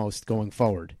paid the most going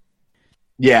forward.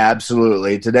 Yeah,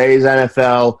 absolutely. Today's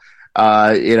NFL,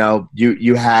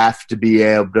 you have to be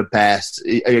able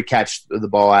to catch the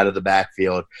ball out of the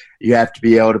backfield. You have to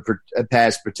be able to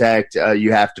pass protect.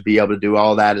 You have to be able to do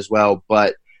all that as well.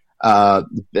 But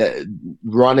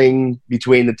running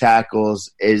between the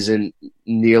tackles isn't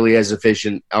nearly as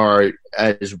efficient, or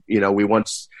as we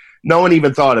once. No one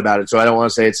even thought about it, so I don't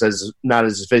want to say it's not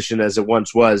as efficient as it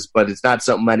once was, but it's not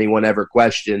something anyone ever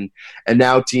questioned. And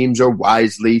now teams are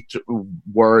wisely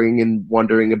worrying and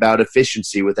wondering about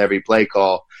efficiency with every play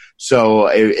call. So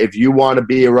if you want to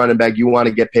be a running back, you want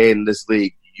to get paid in this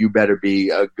league, you better be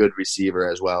a good receiver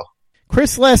as well.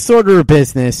 Chris, last order of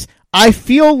business. I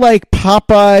feel like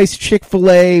Popeyes,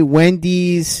 Chick-fil-A,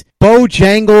 Wendy's,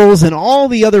 Bojangles, and all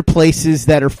the other places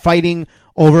that are fighting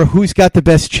over who's got the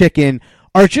best chicken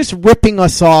are just ripping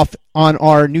us off on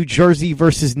our New Jersey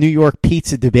versus New York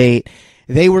pizza debate.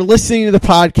 They were listening to the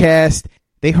podcast.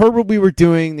 They heard what we were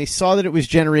doing. They saw that it was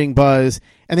generating buzz,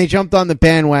 and they jumped on the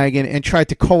bandwagon and tried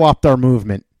to co-opt our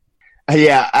movement.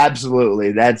 Yeah,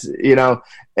 absolutely. That's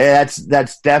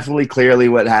definitely clearly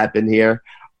what happened here.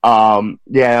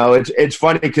 It's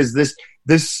funny because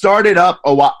this started up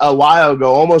a while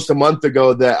ago, almost a month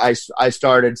ago, that I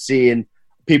started seeing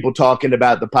people talking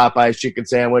about the Popeyes chicken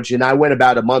sandwich, and I went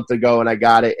about a month ago and I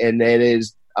got it, and it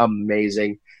is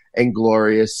amazing and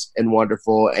glorious and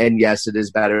wonderful. And yes, it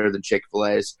is better than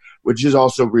Chick-fil-A's, which is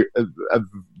also a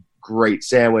great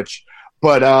sandwich.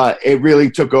 But it really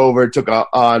took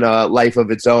on a life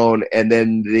of its own, and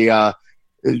then the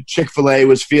Chick-fil-A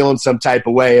was feeling some type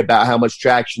of way about how much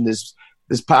traction this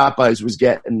Popeyes was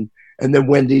getting. And then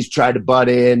Wendy's tried to butt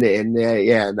in,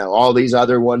 and all these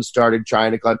other ones started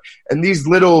trying to climb. And these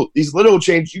little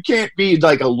chains, you can't be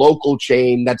like a local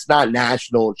chain that's not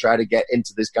national and try to get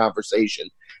into this conversation.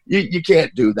 You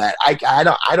can't do that. I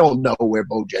don't know where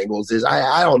Bojangles is.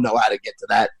 I don't know how to get to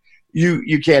that.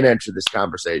 You can't enter this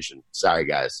conversation. Sorry,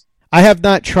 guys. I have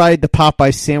not tried the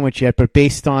Popeyes sandwich yet, but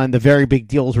based on the Very Big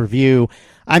Deals review,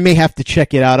 I may have to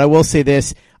check it out. I will say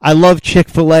this. I love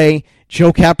Chick-fil-A.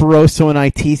 Joe Caporoso and I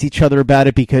tease each other about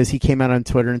it because he came out on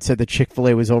Twitter and said that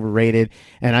Chick-fil-A was overrated,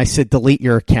 and I said, delete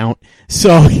your account.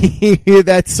 So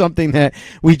that's something that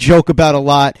we joke about a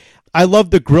lot. I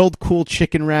love the grilled cool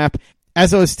chicken wrap.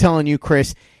 As I was telling you,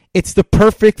 Chris, it's the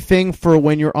perfect thing for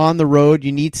when you're on the road.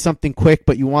 You need something quick,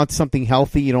 but you want something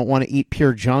healthy. You don't want to eat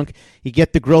pure junk. You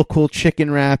get the grilled cool chicken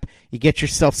wrap. You get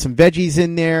yourself some veggies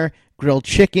in there, grilled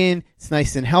chicken. It's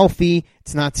nice and healthy.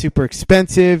 It's not super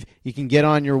expensive. You can get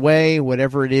on your way,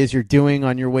 whatever it is you're doing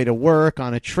on your way to work,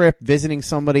 on a trip, visiting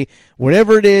somebody,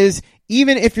 whatever it is.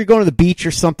 Even if you're going to the beach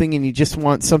or something and you just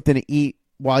want something to eat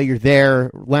while you're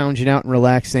there, lounging out and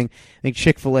relaxing, I think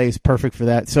Chick-fil-A is perfect for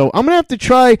that. So I'm going to have to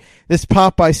try this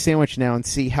Popeye sandwich now and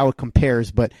see how it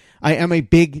compares. But I am a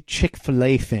big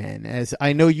Chick-fil-A fan, as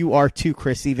I know you are too,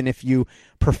 Chris, even if you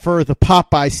prefer the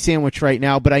Popeye sandwich right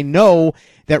now. But I know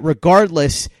that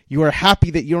regardless, you are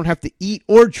happy that you don't have to eat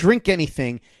or drink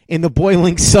anything in the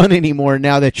boiling sun anymore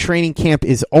now that training camp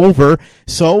is over.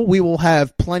 So we will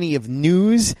have plenty of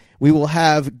news. We will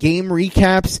have game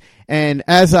recaps. And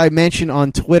as I mentioned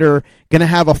on Twitter, going to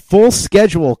have a full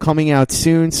schedule coming out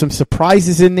soon. Some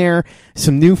surprises in there,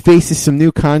 some new faces, some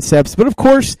new concepts. But of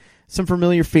course, some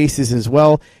familiar faces as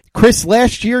well. Chris,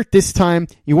 last year at this time,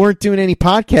 you weren't doing any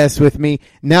podcasts with me.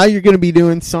 Now you're going to be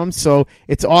doing some, so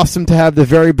it's awesome to have the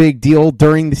very big deal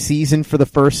during the season for the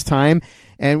first time.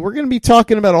 And we're going to be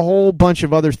talking about a whole bunch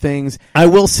of other things. I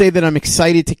will say that I'm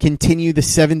excited to continue the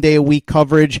 7-day-a-week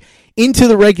coverage into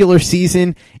the regular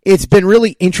season. It's been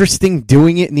really interesting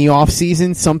doing it in the off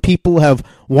season. Some people have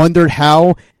wondered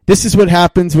how. This is what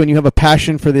happens when you have a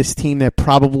passion for this team that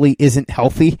probably isn't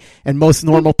healthy, and most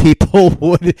normal people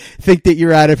would think that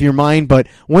you're out of your mind. But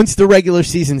once the regular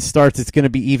season starts, it's going to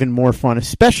be even more fun,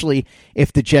 especially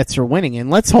if the Jets are winning.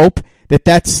 And let's hope that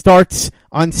that starts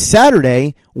on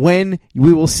Saturday, when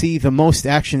we will see the most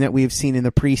action that we have seen in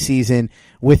the preseason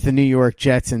with the New York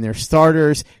Jets and their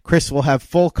starters. Chris will have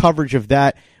full coverage of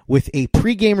that with a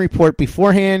pregame report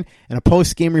beforehand and a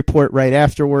postgame report right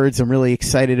afterwards. I'm really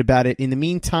excited about it. In the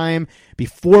meantime,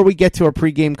 before we get to our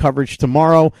pregame coverage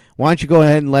tomorrow, why don't you go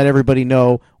ahead and let everybody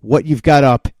know what you've got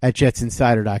up at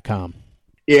JetsInsider.com.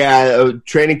 Yeah,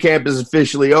 training camp is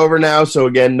officially over now, so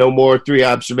again, no more 3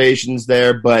 observations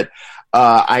there, but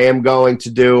I am going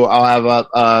to do, I'll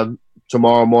have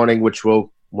tomorrow morning, which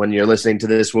will, when you're listening to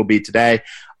this, will be today,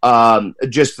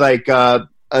 just like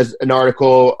an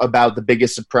article about the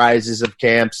biggest surprises of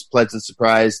camps, pleasant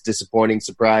surprise, disappointing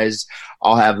surprise.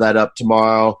 I'll have that up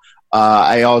tomorrow.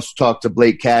 I also talked to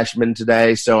Blake Cashman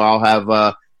today, so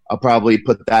I'll probably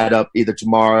put that up either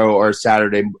tomorrow or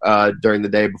Saturday during the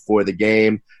day before the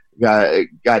game. Got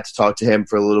to talk to him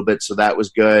for a little bit, so that was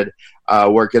good.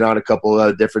 Working on a couple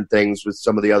of different things with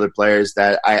some of the other players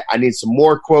that I need some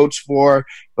more quotes for,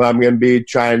 but I'm going to be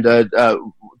trying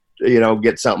to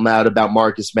get something out about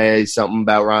Marcus May, something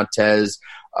about Rontez.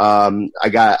 I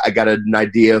got an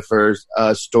idea for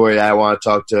a story that I want to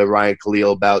talk to Ryan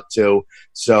Khalil about too.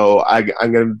 So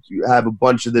I'm going to have a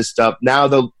bunch of this stuff. Now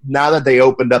that they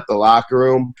opened up the locker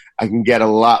room, I can get a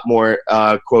lot more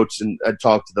quotes and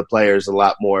talk to the players a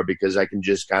lot more, because I can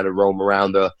just kind of roam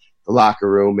around the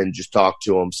locker room and just talk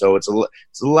to them. So it's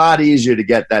a lot easier to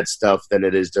get that stuff than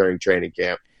it is during training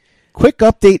camp. Quick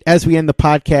update as we end the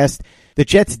podcast. The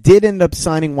Jets did end up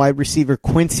signing wide receiver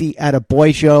Quincy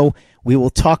Adeboyejo. We will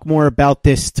talk more about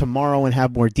this tomorrow and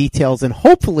have more details, and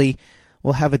hopefully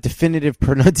we'll have a definitive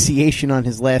pronunciation on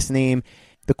his last name.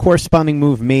 The corresponding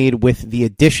move made with the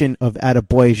addition of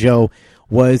Adeboyejo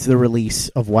was the release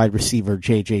of wide receiver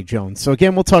J.J. Jones. So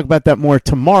again, we'll talk about that more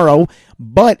tomorrow.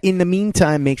 But in the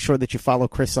meantime, make sure that you follow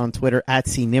Chris on Twitter at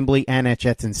CNimbley and at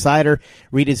Jets Insider.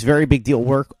 Read his very big deal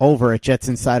work over at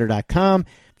JetsInsider.com.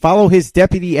 Follow his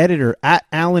deputy editor at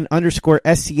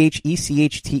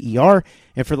Alan_SCHECHTER.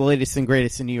 And for the latest and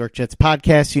greatest in New York Jets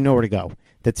podcasts, you know where to go.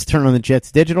 That's Turn on the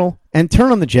Jets Digital and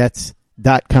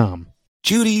TurnOnTheJets.com.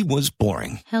 Judy was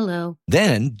boring. Hello.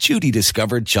 Then Judy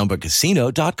discovered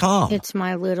ChumbaCasino.com. It's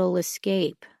my little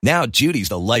escape. Now Judy's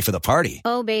the life of the party.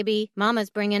 Oh, baby,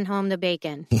 mama's bringing home the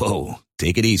bacon. Whoa,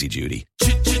 take it easy, Judy.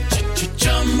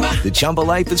 The Chumba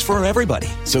life is for everybody.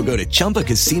 So go to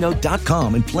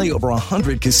ChumbaCasino.com and play over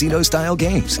 100 casino-style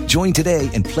games. Join today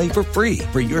and play for free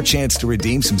for your chance to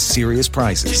redeem some serious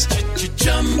prizes.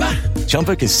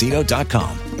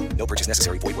 ChumbaCasino.com. No purchase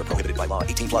necessary. Void where prohibited by law.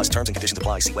 18+ terms and conditions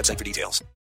apply. See website for details.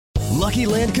 Lucky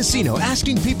Land Casino,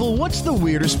 asking people, what's the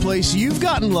weirdest place you've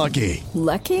gotten lucky?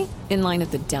 Lucky? In line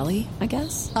at the deli, I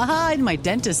guess? Aha, in my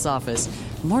dentist's office.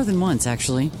 More than once,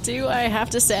 actually. Do I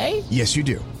have to say? Yes, you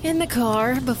do. In the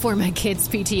car before my kids'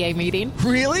 PTA meeting.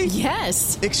 Really?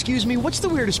 Yes. Excuse me, what's the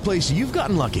weirdest place you've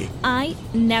gotten lucky? I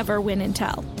never win and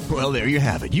tell. Well, there you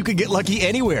have it. You can get lucky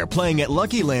anywhere, playing at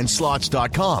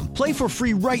LuckyLandSlots.com. Play for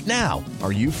free right now.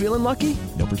 Are you feeling lucky?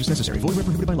 No purchase necessary. Void where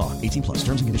prohibited by law. 18+.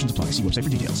 Terms and conditions apply. See website for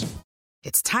details.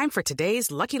 It's time for today's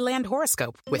Lucky Land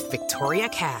horoscope with Victoria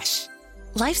Cash.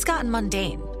 Life's gotten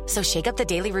mundane, so shake up the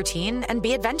daily routine and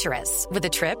be adventurous with a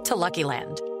trip to Lucky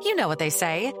Land. You know what they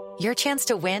say. your chance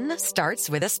to win starts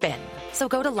with a spin. So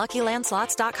go to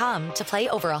LuckyLandSlots.com to play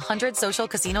over 100 social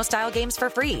casino-style games for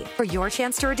free for your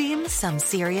chance to redeem some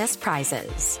serious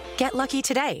prizes. Get lucky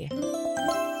today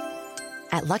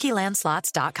at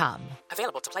LuckyLandSlots.com.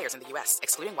 Available to players in the U.S.,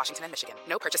 excluding Washington and Michigan.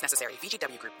 No purchase necessary.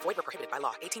 VGW Group. Void where prohibited by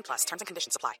law. 18 plus. Terms and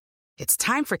conditions apply. It's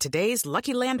time for today's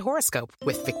Lucky Land horoscope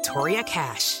with Victoria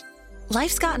Cash.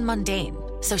 Life's gotten mundane,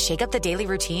 so shake up the daily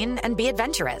routine and be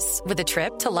adventurous with a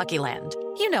trip to Lucky Land.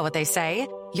 You know what they say.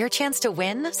 Your chance to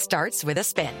win starts with a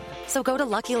spin. So go to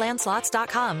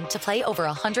LuckyLandSlots.com to play over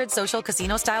 100 social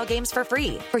casino-style games for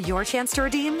free for your chance to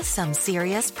redeem some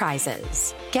serious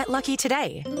prizes. Get lucky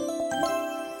today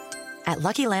at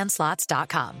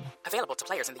LuckyLandSlots.com. Available to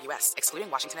players in the U.S., excluding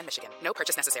Washington and Michigan. No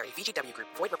purchase necessary. VGW Group.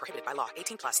 Void where prohibited by law.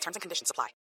 18 plus. Terms and conditions apply.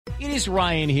 It is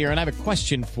Ryan here, and I have a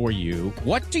question for you.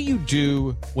 What do you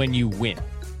do when you win?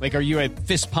 Like, are you a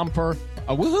fist pumper,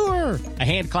 a woohooer, a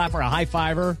hand clapper, a high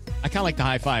fiver? I kind of like the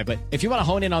high five, but if you want to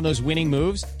hone in on those winning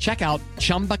moves, check out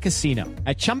Chumba Casino.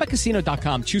 At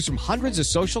ChumbaCasino.com, choose from hundreds of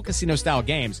social casino-style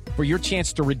games for your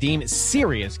chance to redeem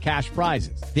serious cash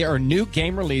prizes. There are new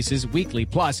game releases weekly,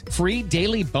 plus free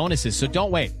daily bonuses. So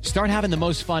don't wait. Start having the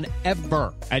most fun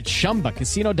ever at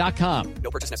ChumbaCasino.com.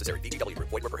 No purchase necessary. VGW Group.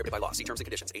 Void where prohibited by law. See terms and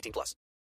conditions. 18 plus.